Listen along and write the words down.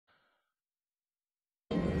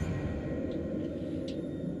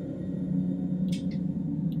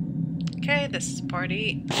Okay, this is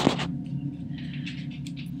party.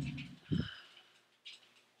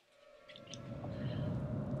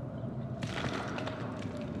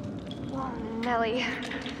 Whoa, Nelly.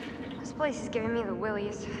 This place is giving me the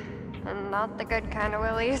willies. And not the good kind of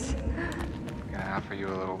willies. Can I offer you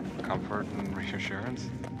a little comfort and reassurance?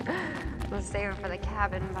 We'll save it for the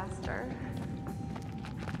cabin, Buster.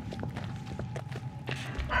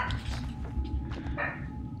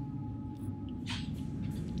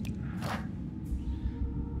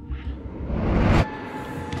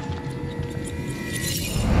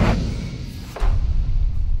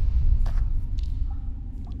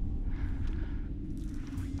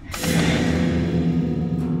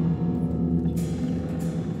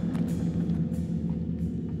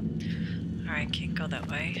 Alright, can't go that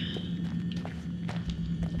way.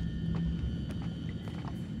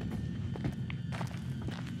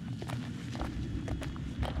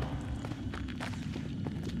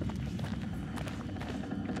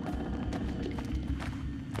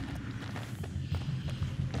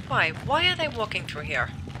 Why? Why are they walking through here?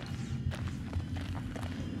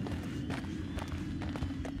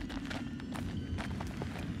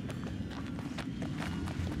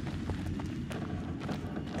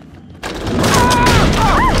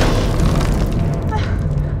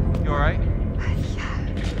 You alright? Yeah.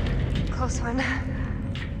 Close one.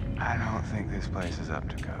 I don't think this place is up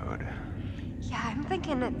to code. Yeah, I'm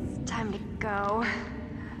thinking it's time to go.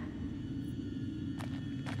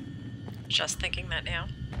 Just thinking that now.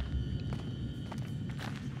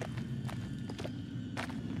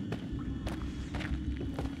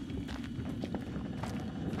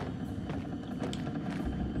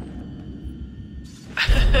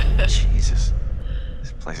 Jesus.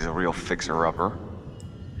 This place is a real fixer-upper.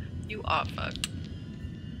 You are fucked.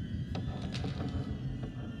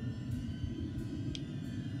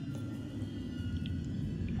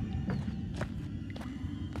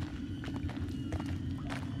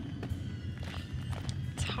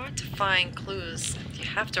 It's hard to find clues. You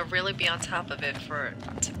have to really be on top of it for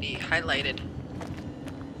it to be highlighted.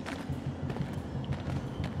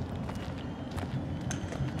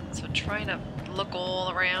 So trying to look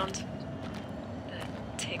all around,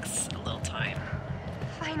 it takes a little time.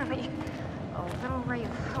 Finally, a little ray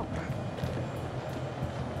of hope.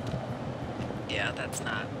 Yeah, that's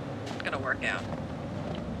not gonna work out.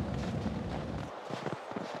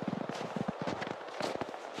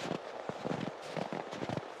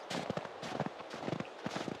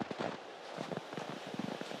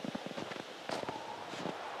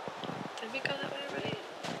 Did we go that way already?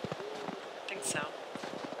 I think so.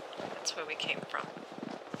 That's where we came from.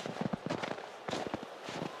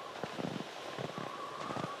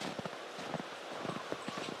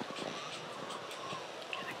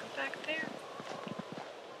 Can I go back there?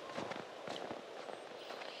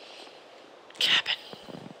 Cabin.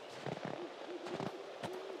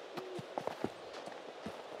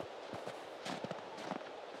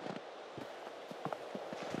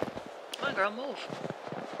 Come on, girl, move.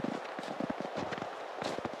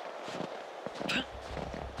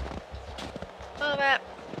 Move it.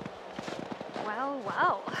 Well,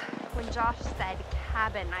 well. When Josh said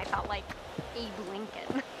cabin, I felt like Abe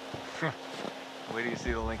Lincoln. Wait till you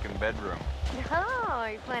see the Lincoln bedroom. Oh,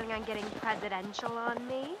 are you planning on getting presidential on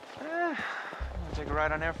me? Wanna take a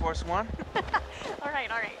ride on Air Force One? All right.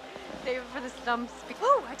 Save it for the stumps.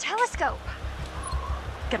 Ooh, a telescope.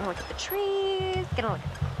 Gonna look at the trees, gonna look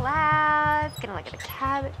at the clouds, gonna look at the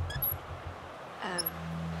cabin.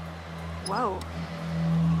 Whoa.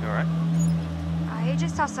 You alright? I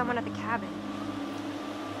just saw someone at the cabin.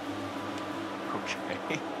 Okay.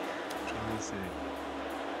 Let me see.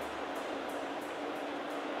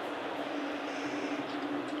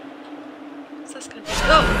 What's this gonna be?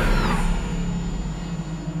 Oh!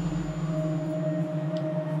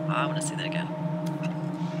 Oh, I wanna see that again.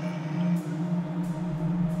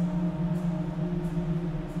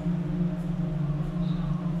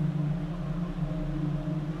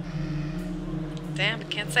 Damn,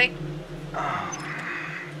 can't say.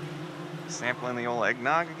 Sampling the old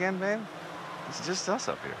eggnog again, babe? It's just us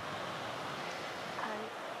up here.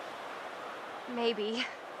 Maybe.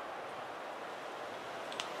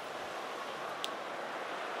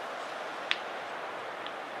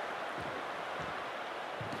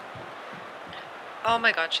 Oh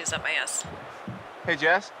my god, she's up my ass. Hey,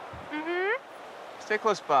 Jess. Mm-hmm. Stay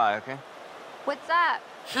close by, okay? What's up?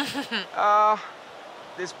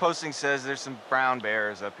 This posting says there's some brown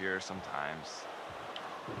bears up here sometimes.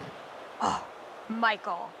 Oh,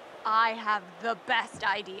 Michael, I have the best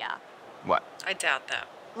idea. What? I doubt that.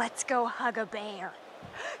 Let's go hug a bear.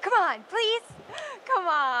 Come on, please. Come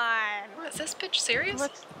on. Is this bitch serious?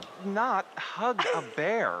 not hug a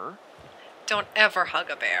bear. Don't ever hug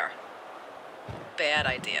a bear. Bad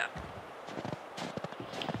idea.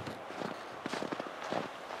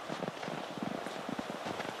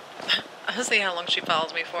 I'll see how long she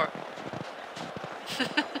follows me for.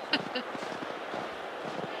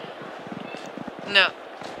 No.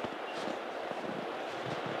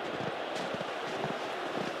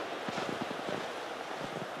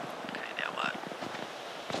 Okay, now what?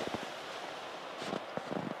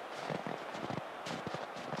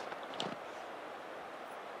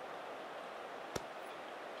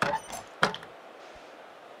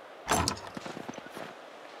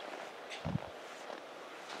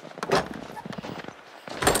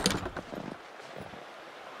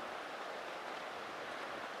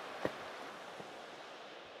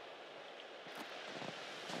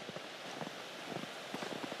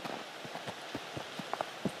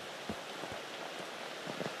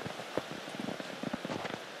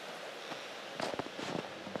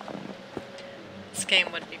 This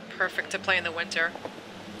game would be perfect to play in the winter.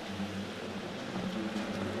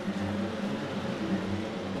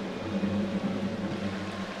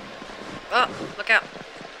 Oh, look out.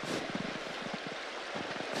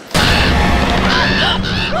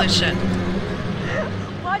 Holy shit.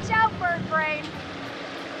 Watch out, bird brain.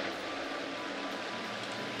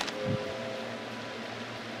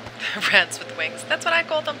 Rats with wings. That's what I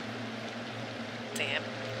call them. Damn.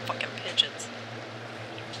 Fucking pigeons.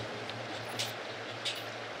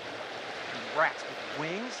 Rats with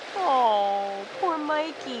wings? Oh, poor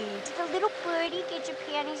Mikey. Did the little birdie get your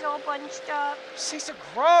panties all bunched up? These are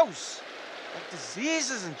gross. Like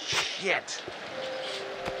diseases and shit.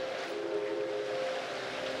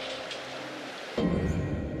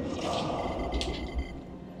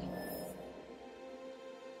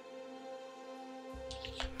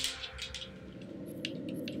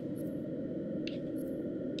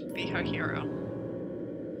 Be her hero.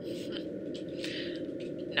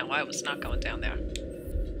 No, I was not going down there.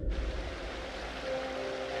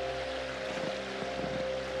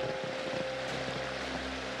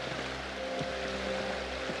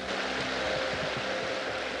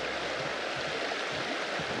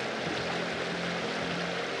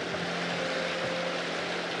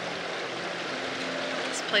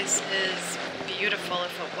 This place is beautiful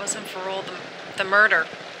if it wasn't for all the murder.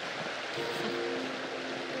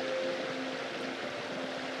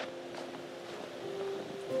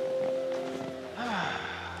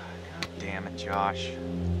 God damn it, Josh.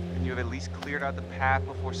 Couldn't you have at least cleared out the path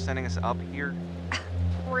before sending us up here?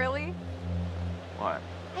 Really? What?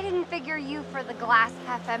 I didn't figure you for the glass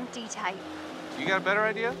half empty type. You got a better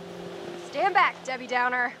idea? Stand back, Debbie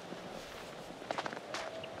Downer.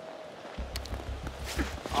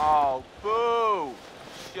 Oh, boo!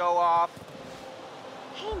 Show off.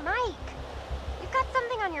 Hey, Mike. You've got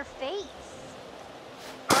something on your face.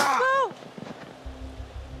 Ah! Boo!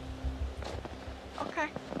 Okay.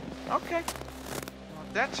 Okay. Well,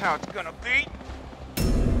 that's how it's gonna be.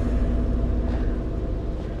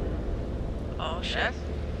 Oh shit.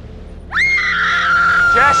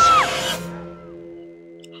 Jess?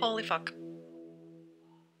 Holy fuck.